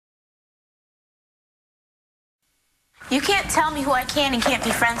You can't tell me who I can and can't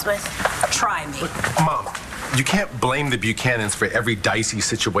be friends with. Try me. Look, Mom, you can't blame the Buchanans for every dicey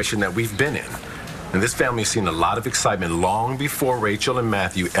situation that we've been in. And this family's seen a lot of excitement long before Rachel and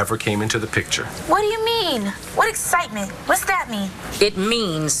Matthew ever came into the picture. What do you mean? What excitement? What's that mean? It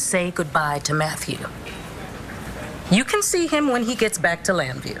means say goodbye to Matthew. You can see him when he gets back to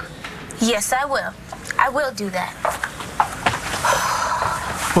Landview. Yes, I will. I will do that.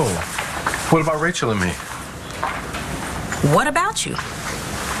 Whoa. What about Rachel and me? What about you?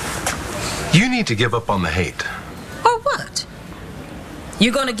 You need to give up on the hate. Or what?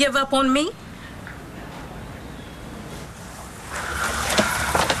 You gonna give up on me?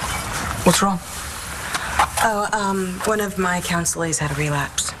 What's wrong? Oh, one of my counselees had a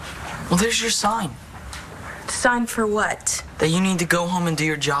relapse. Well, there's your sign. Sign for what? That you need to go home and do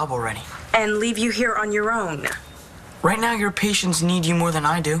your job already. And leave you here on your own. Right now, your patients need you more than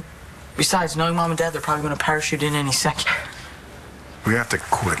I do. Besides, knowing Mom and Dad, they're probably going to parachute in any second. We have to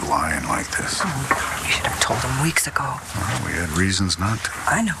quit lying like this. Oh, you should have told him weeks ago. Well, we had reasons not to.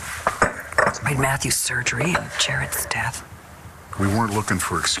 I know. Made Matthew's surgery and Jared's death. We weren't looking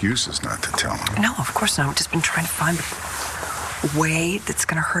for excuses not to tell him. No, of course not. We've just been trying to find a way that's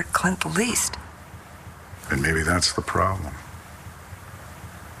going to hurt Clint the least. And maybe that's the problem.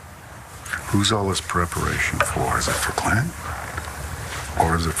 Who's all this preparation for? Is it for Clint?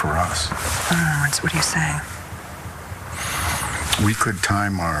 Or is it for us? What are you saying? We could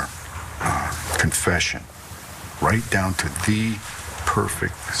time our confession right down to the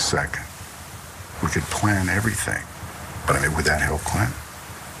perfect second. We could plan everything. But I mean, would that help Clint?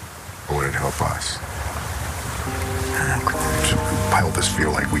 Or would it help us? Help us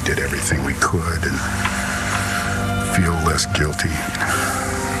feel like we did everything we could and feel less guilty.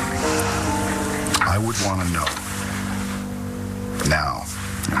 I would want to know. Now,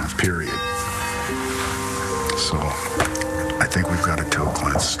 period. So, I think we've got to tell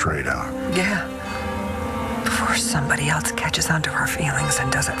Clint straight out. Yeah. Before somebody else catches onto our feelings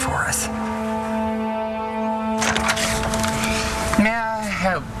and does it for us. May I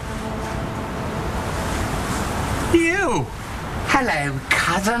help you? Hello,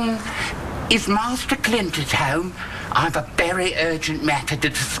 cousin. Is Master Clint at home? I've a very urgent matter to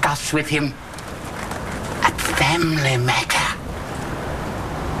discuss with him. A family matter.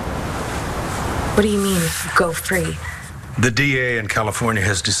 What do you mean, go free? The DA in California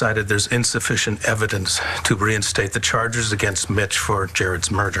has decided there's insufficient evidence to reinstate the charges against Mitch for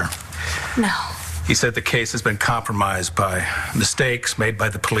Jared's murder. No. He said the case has been compromised by mistakes made by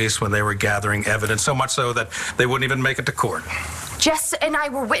the police when they were gathering evidence, so much so that they wouldn't even make it to court. Jess and I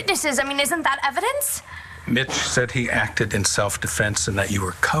were witnesses. I mean, isn't that evidence? Mitch said he acted in self-defense and that you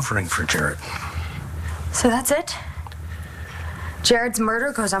were covering for Jared. So that's it? Jared's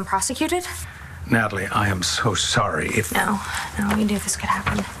murder goes unprosecuted? Natalie, I am so sorry if... No, we knew this could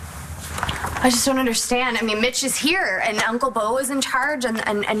happen. I just don't understand. I mean, Mitch is here, and Uncle Bo is in charge,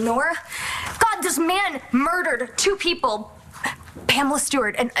 and Nora. God, this man murdered 2 people. Pamela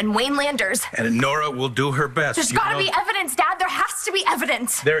Stewart and Wayne Landers. And Nora will do her best. There's gotta be evidence, Dad. There has to be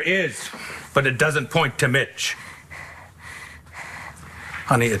evidence. There is, but it doesn't point to Mitch.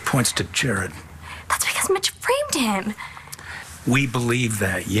 Honey, it points to Jared. That's because Mitch framed him. We believe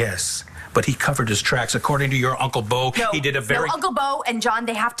that, yes. But he covered his tracks. According to your Uncle Bo, he did a very... No, Uncle Bo and John,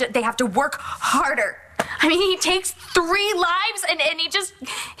 they have to work harder. I mean, he takes 3 lives and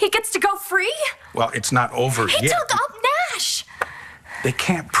he gets to go free? Well, it's not over yet. He took up Nash. They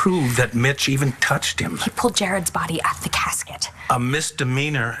can't prove that Mitch even touched him. He pulled Jared's body out of the casket. A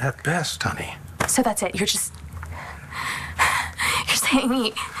misdemeanor at best, honey. So that's it. You're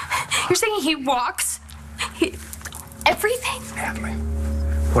saying he walks? Everything? Natalie,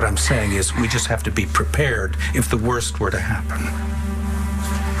 what I'm saying is we just have to be prepared if the worst were to happen.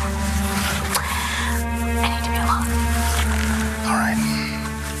 I need to be alone. All right.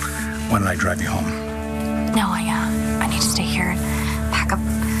 Why don't I drive you home? No, I need to stay here and pack up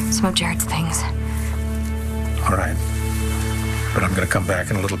some of Jared's things. All right. But I'm going to come back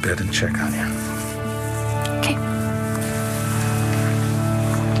in a little bit and check on you. Okay.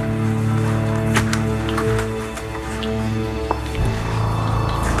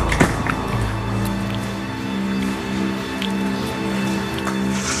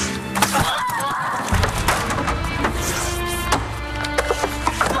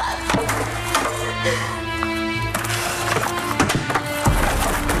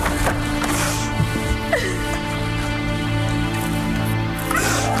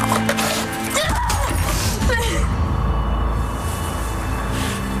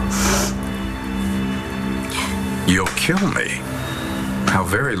 You'll kill me. How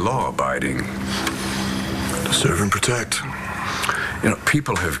very law-abiding. Serve and protect. You know,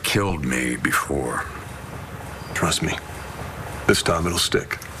 people have killed me before. Trust me, this time it'll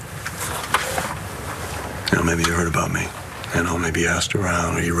stick. You know, maybe you heard about me. You know, maybe you asked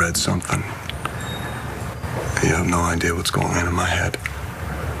around or you read something. You have no idea what's going on in my head.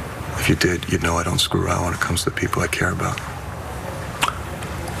 If you did, you'd know I don't screw around when it comes to the people I care about.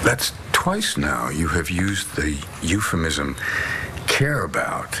 That's twice now you have used the euphemism care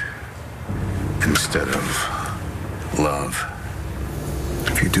about instead of love.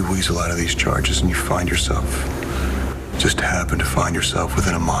 If you do weasel out of these charges and you find yourself, just happen to find yourself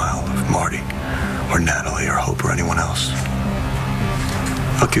within a mile of Marty or Natalie or Hope or anyone else,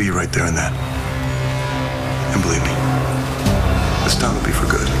 I'll kill you right there and then. And believe me, this time will be for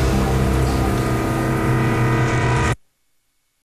good.